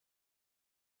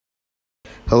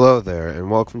Hello there,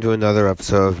 and welcome to another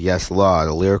episode of Yes Law,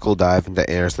 a lyrical dive into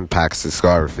Anderson .Paak's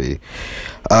discography.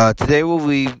 Today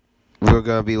we're going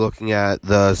to be looking at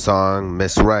the song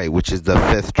Miss Right, which is the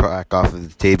fifth track off of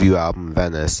the debut album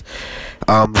Venice.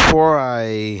 Before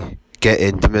I get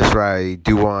into Miss Right, I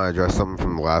do want to address something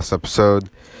from the last episode.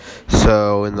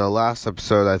 So in the last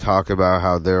episode, I talked about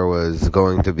how there was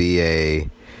going to be a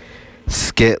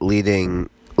skit leading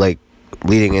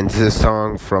into the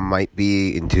song from Might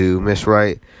Be into Miss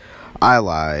Right. I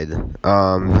lied.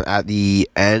 At the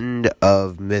end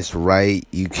of Miss Right,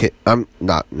 you can,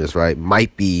 not Miss Right,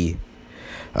 Might Be,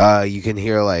 you can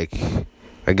hear,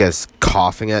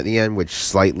 coughing at the end, which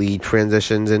slightly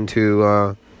transitions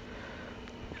into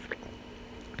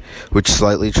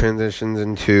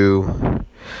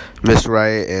Miss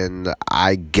Right, and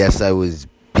I guess I was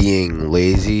being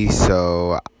lazy,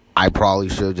 so I probably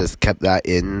should have just kept that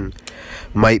in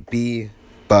Might Be,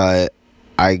 but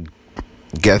I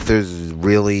guess there's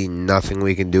really nothing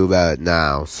we can do about it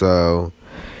now. So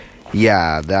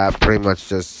yeah, that pretty much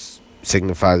just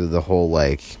signifies the whole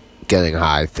getting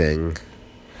high thing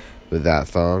with that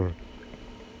song.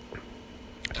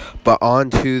 But on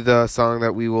to the song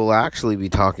that we will actually be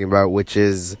talking about, which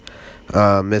is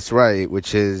Miss Right,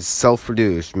 which is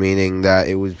self-produced, meaning that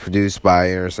it was produced by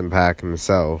Anderson .Paak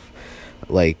himself.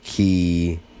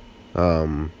 He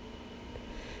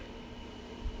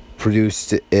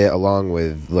produced it along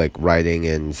with writing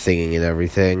and singing and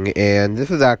everything. And this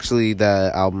is actually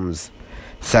the album's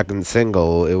second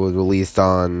single. It was released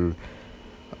on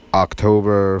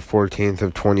October 14th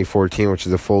of 2014, which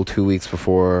is a full 2 weeks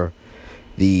before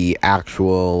the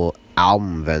actual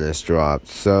album Venice dropped.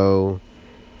 So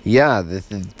yeah,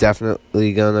 this is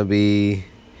definitely gonna be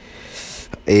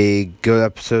a good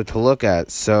episode to look at.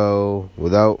 So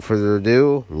without further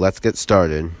ado, let's get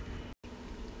started.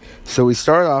 So we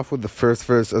start off with the first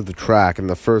verse of the track, and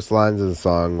the first lines of the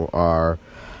song are,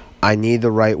 I need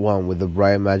the right one with the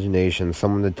bright imagination,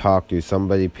 someone to talk to,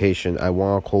 somebody patient, I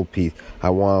want a cold peace, I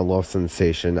want a love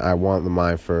sensation, I want the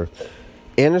mind first.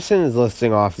 Anderson is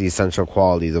listing off the essential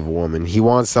qualities of a woman. He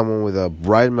wants someone with a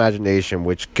bright imagination,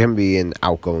 which can be an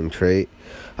outgoing trait.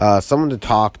 Someone to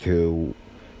talk to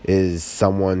is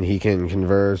someone he can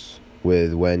converse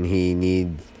with when he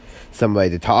needs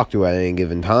somebody to talk to at any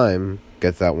given time.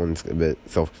 Guess that one's a bit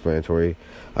self-explanatory.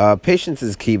 Patience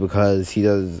is key because he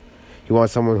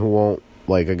wants someone who won't,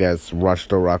 rush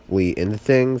directly into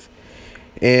things.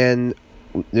 And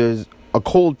there's a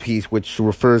cold piece, which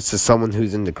refers to someone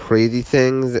who's into crazy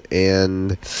things,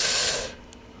 and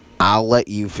I'll let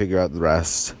you figure out the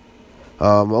rest.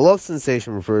 A love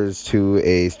sensation refers to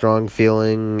a strong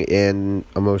feeling and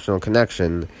emotional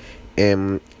connection,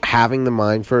 and having the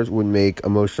mind first would make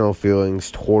emotional feelings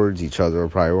towards each other a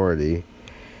priority.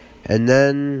 And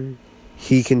then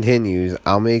he continues,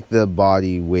 I'll make the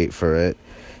body wait for it.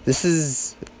 This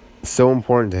is so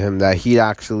important to him that he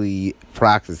actually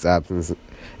practiced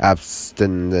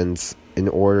abstinence in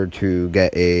order to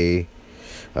get a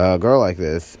girl like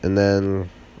this. And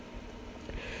then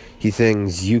he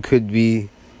sings, you could be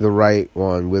the right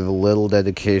one with a little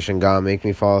dedication, gotta make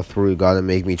me follow through, gotta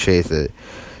make me chase it.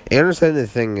 Anderson is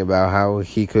thinking about how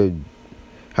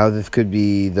this could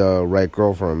be the right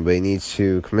girl for him, but he needs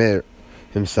to commit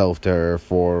himself to her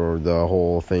for the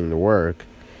whole thing to work.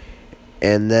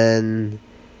 And then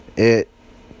it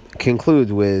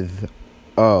concludes with,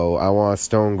 oh, I want a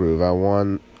stone groove, I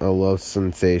want a love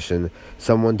sensation,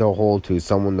 someone to hold to,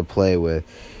 someone to play with.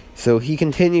 So he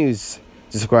continues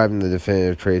describing the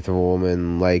definitive traits of a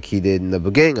woman like he did in the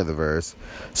beginning of the verse.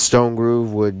 Stone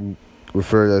groove would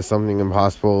refer to something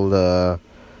impossible to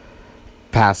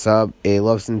pass up. A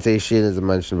love sensation, as I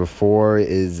mentioned before,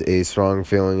 is a strong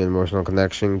feeling and emotional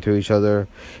connection to each other,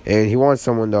 and he wants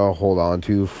someone to hold on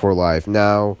to for life.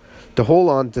 Now, to hold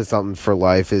on to something for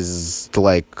life is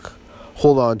to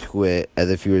hold on to it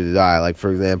as if you were to die.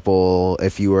 For example,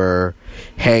 if you were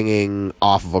hanging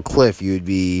off of a cliff, you'd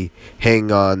be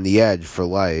hanging on the edge for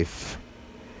life.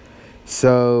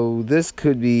 So this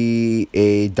could be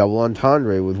a double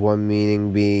entendre, with one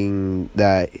meaning being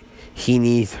that he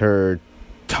needs her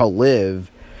to live,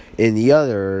 and the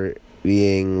other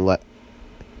being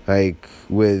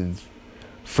with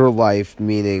for life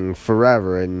meaning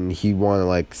forever, and he'd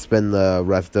want to spend the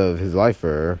rest of his life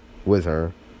with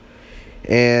her.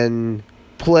 And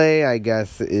play, I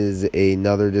guess, is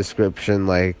another description,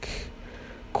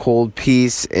 cold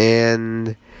piece,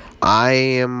 and I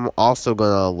am also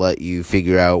gonna let you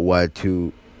figure out what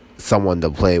someone to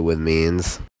play with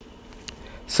means.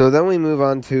 So then we move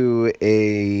on to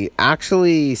a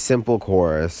actually simple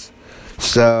chorus.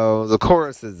 So the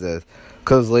chorus is this: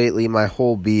 'cause lately my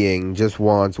whole being just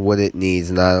wants what it needs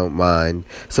and I don't mind.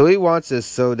 So he wants this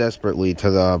so desperately to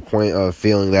the point of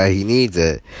feeling that he needs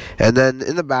it. And then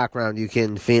in the background you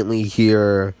can faintly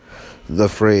hear the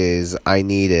phrase, I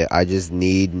need it. I just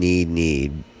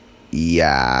need.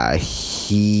 Yeah,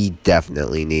 he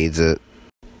definitely needs it.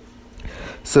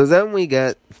 So then we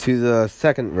get to the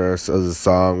second verse of the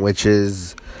song, which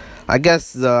is, I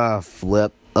guess, the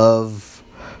flip of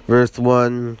verse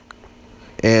 1,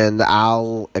 and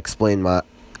I'll explain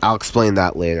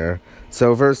that later.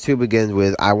 So verse 2 begins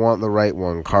with, I want the right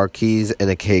one, car keys and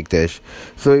a cake dish.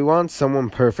 So he wants someone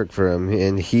perfect for him,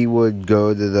 and he would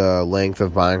go to the length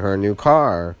of buying her a new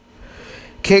car.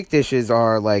 Cake dishes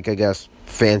are like, I guess,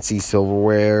 fancy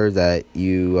silverware that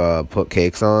you put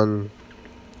cakes on.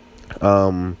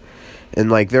 And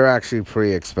like they're actually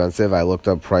pretty expensive. I looked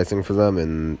up pricing for them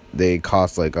and they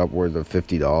cost like upwards of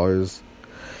 $50.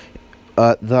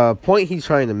 The point he's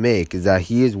trying to make is that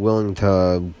he is willing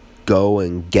to go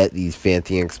and get these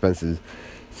fancy and expensive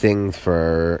things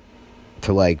to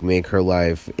like make her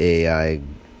life I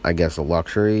guess a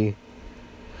luxury.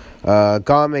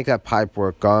 Gotta make that pipe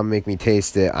work, gotta make me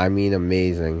taste it, I mean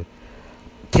amazing.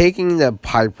 Taking the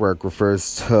pipe work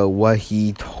refers to what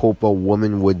he'd hope a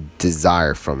woman would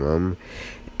desire from him,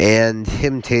 and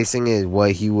him tasting it is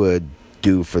what he would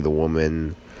do for the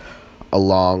woman,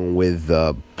 along with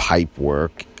the pipe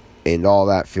work, and all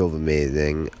that feels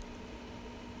amazing.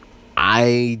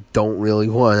 I don't really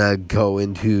want to go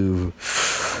into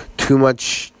too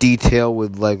much detail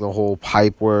with like the whole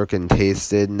pipe work and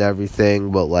tasted and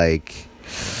everything, but like,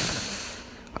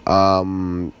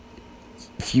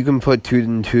 if you can put 2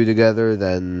 and 2 together,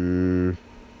 then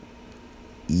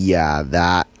yeah,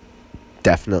 that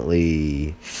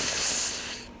definitely.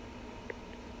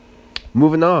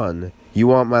 Moving on. You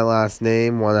want my last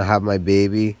name, want to have my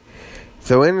baby.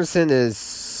 So Anderson is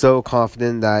so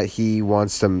confident that he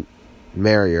wants to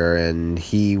marry her and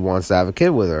he wants to have a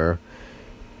kid with her.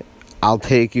 I'll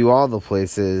take you all the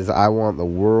places. I want the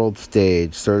world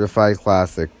stage, certified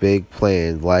classic, big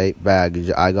planes, light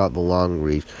baggage. I got the long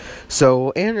reach.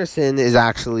 So Anderson is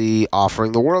actually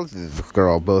offering the world to this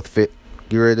girl, both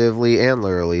figuratively and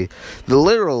literally. The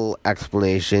literal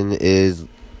explanation is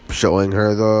showing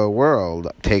her the world,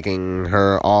 taking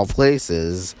her all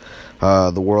places,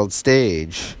 the world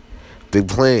stage, big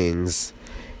planes.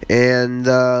 And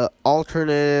the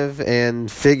alternative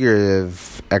and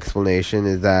figurative explanation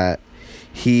is that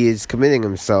he is committing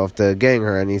himself to getting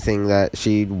her anything that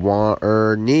she'd want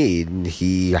or need.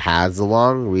 He has the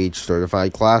long reach,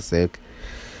 certified classic.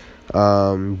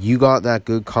 You got that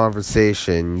good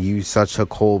conversation. You such a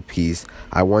cold piece.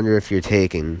 I wonder if you're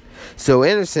taken. So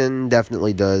Anderson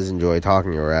definitely does enjoy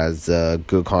talking to her, as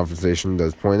good conversation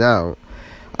does point out.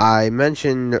 I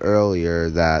mentioned earlier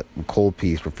that cold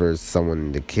piece refers to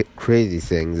someone to crazy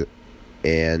things,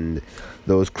 and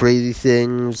those crazy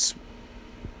things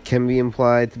can be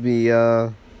implied to be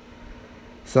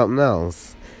something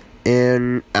else.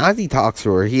 And as he talks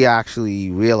to her, he actually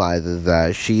realizes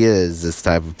that she is this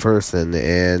type of person,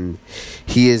 and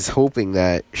he is hoping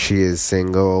that she is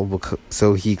single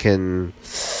so he can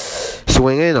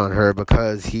swing in on her,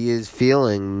 because he is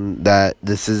feeling that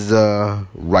this is the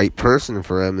right person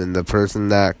for him and the person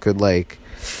that could like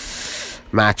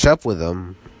match up with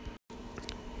him.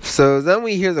 So then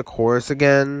we hear the chorus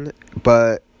again,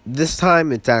 but this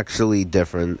time it's actually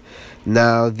different.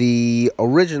 Now, the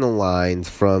original lines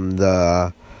from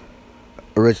the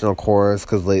original chorus,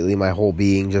 because lately my whole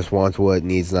being just wants what it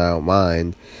needs and I don't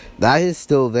mind, that is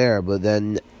still there, but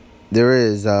then there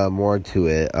is more to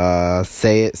it.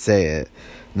 Say it.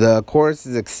 The chorus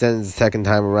is extended the second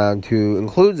time around to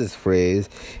include this phrase,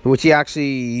 in which he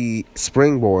actually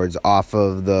springboards off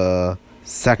of the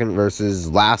second verse's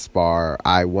last bar,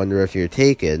 I wonder if you're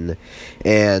taken.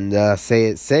 And say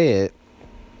it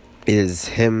is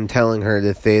him telling her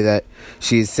to say that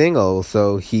she's single,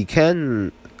 so he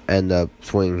can end up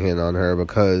swinging in on her,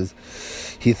 because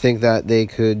he thinks that they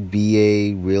could be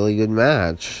a really good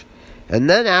match. And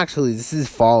then actually this is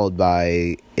followed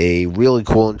by a really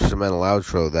cool instrumental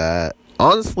outro that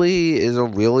honestly is a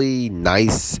really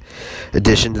nice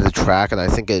addition to the track, and I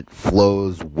think it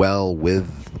flows well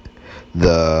with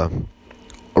the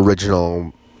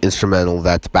original instrumental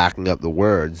that's backing up the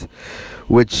words,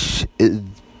 which is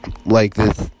like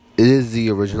this. It is the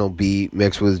original beat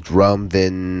mixed with drum.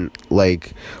 Then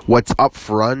like what's up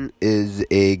front is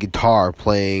a guitar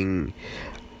playing,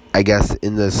 I guess,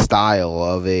 in the style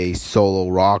of a solo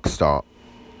rock star.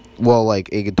 Well, like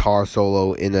a guitar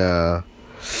solo in a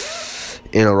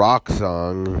rock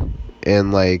song.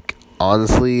 And like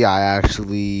honestly, I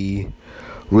actually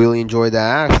really enjoyed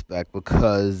that aspect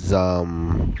because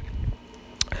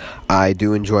I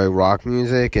do enjoy rock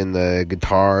music and the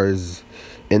guitars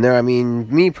in there. I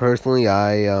mean, me personally,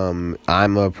 I'm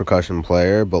a percussion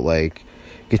player, but like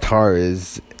guitar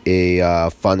is a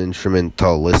fun instrument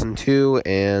to listen to,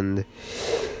 and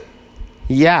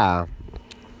yeah.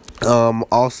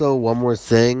 Also, one more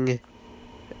thing,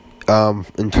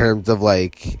 in terms of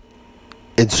like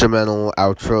instrumental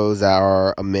outros that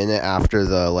are a minute after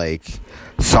the like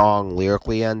song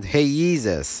lyrically ends. Hey,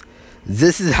 Yeezus,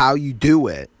 this is how you do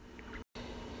it.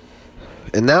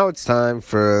 And now it's time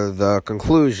for the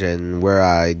conclusion, where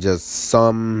I just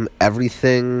sum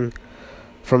everything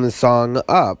from the song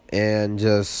up and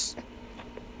just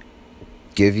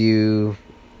give you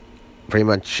pretty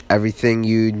much everything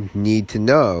you need to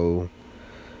know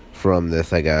from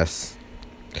this, I guess.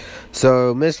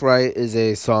 So, Miss Right is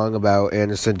a song about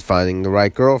Anderson finding the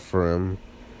right girl for him.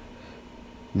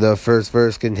 The first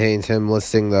verse contains him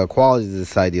listing the qualities of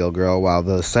this ideal girl, while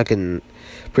the second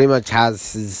pretty much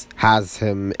has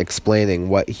him explaining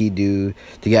what he'd do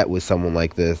to get with someone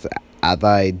like this. As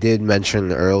I did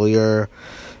mention earlier,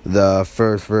 the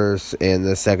first verse and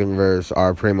the second verse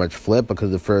are pretty much flipped,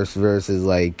 because the first verse is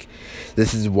like,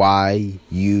 this is why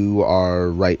you are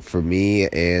right for me,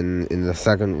 and in the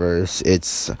second verse,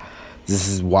 it's, this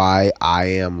is why I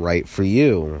am right for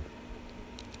you.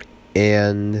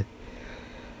 And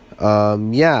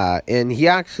yeah, and he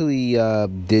actually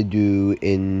did do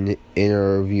an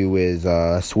interview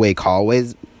with Sway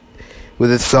Callways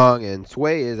with his song, and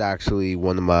Sway is actually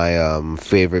one of my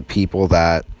favorite people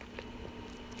that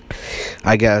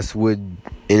I guess would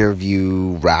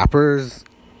interview rappers,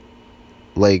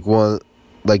 like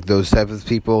those types of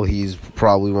people. He's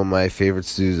probably one of my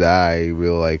favorites dudes. That I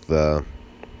really like the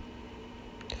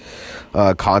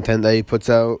content that he puts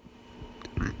out,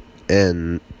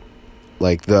 and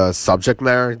like the subject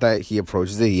matter that he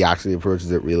approaches it. He actually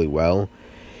approaches it really well.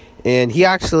 And he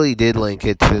actually did link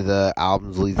it to the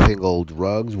album's lead single,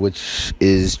 Drugs, which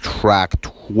is track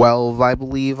 12, I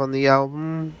believe, on the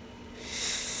album.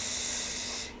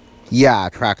 Yeah,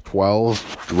 track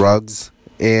 12, Drugs.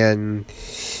 And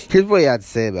here's what he had to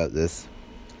say about this.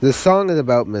 This song is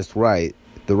about Miss Right,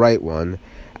 the right one.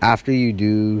 After you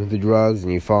do the drugs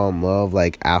and you fall in love,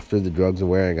 like after the drugs are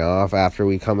wearing off, after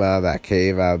we come out of that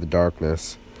cave, out of the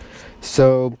darkness.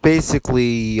 So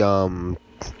basically, to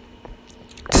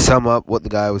sum up what the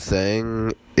guy was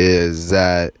saying, is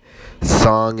that the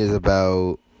song is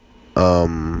about,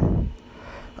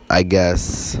 I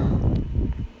guess,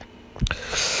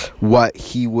 what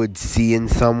he would see in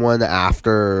someone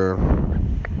after,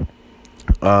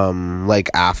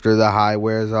 like after the high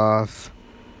wears off.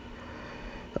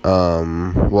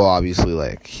 Well, obviously,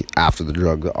 like, after the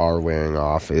drugs are wearing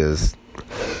off is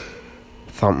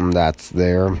something that's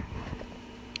there.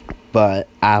 But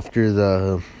after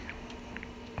the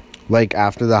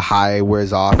high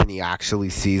wears off and he actually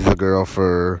sees the girl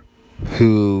for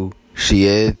who she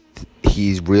is,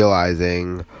 he's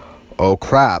realizing, oh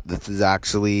crap, this is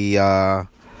actually,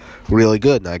 really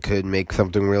good, and I could make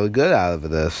something really good out of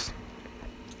this.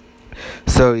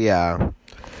 So, yeah.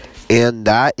 And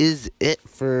that is it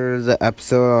for the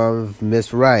episode of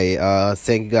Miss Right.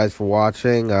 Thank you guys for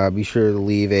watching. Be sure to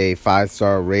leave a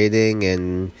 5-star rating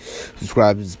and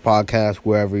subscribe to this podcast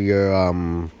wherever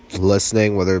you're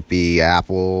listening, whether it be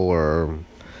Apple or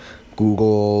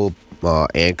Google,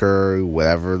 Anchor,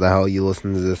 whatever the hell you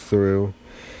listen to this through.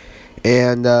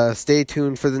 And stay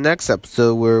tuned for the next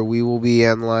episode, where we will be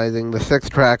analyzing the 6th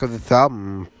track of this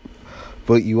album,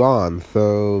 Put You On.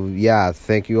 So, yeah,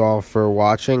 thank you all for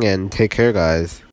watching, and take care, guys.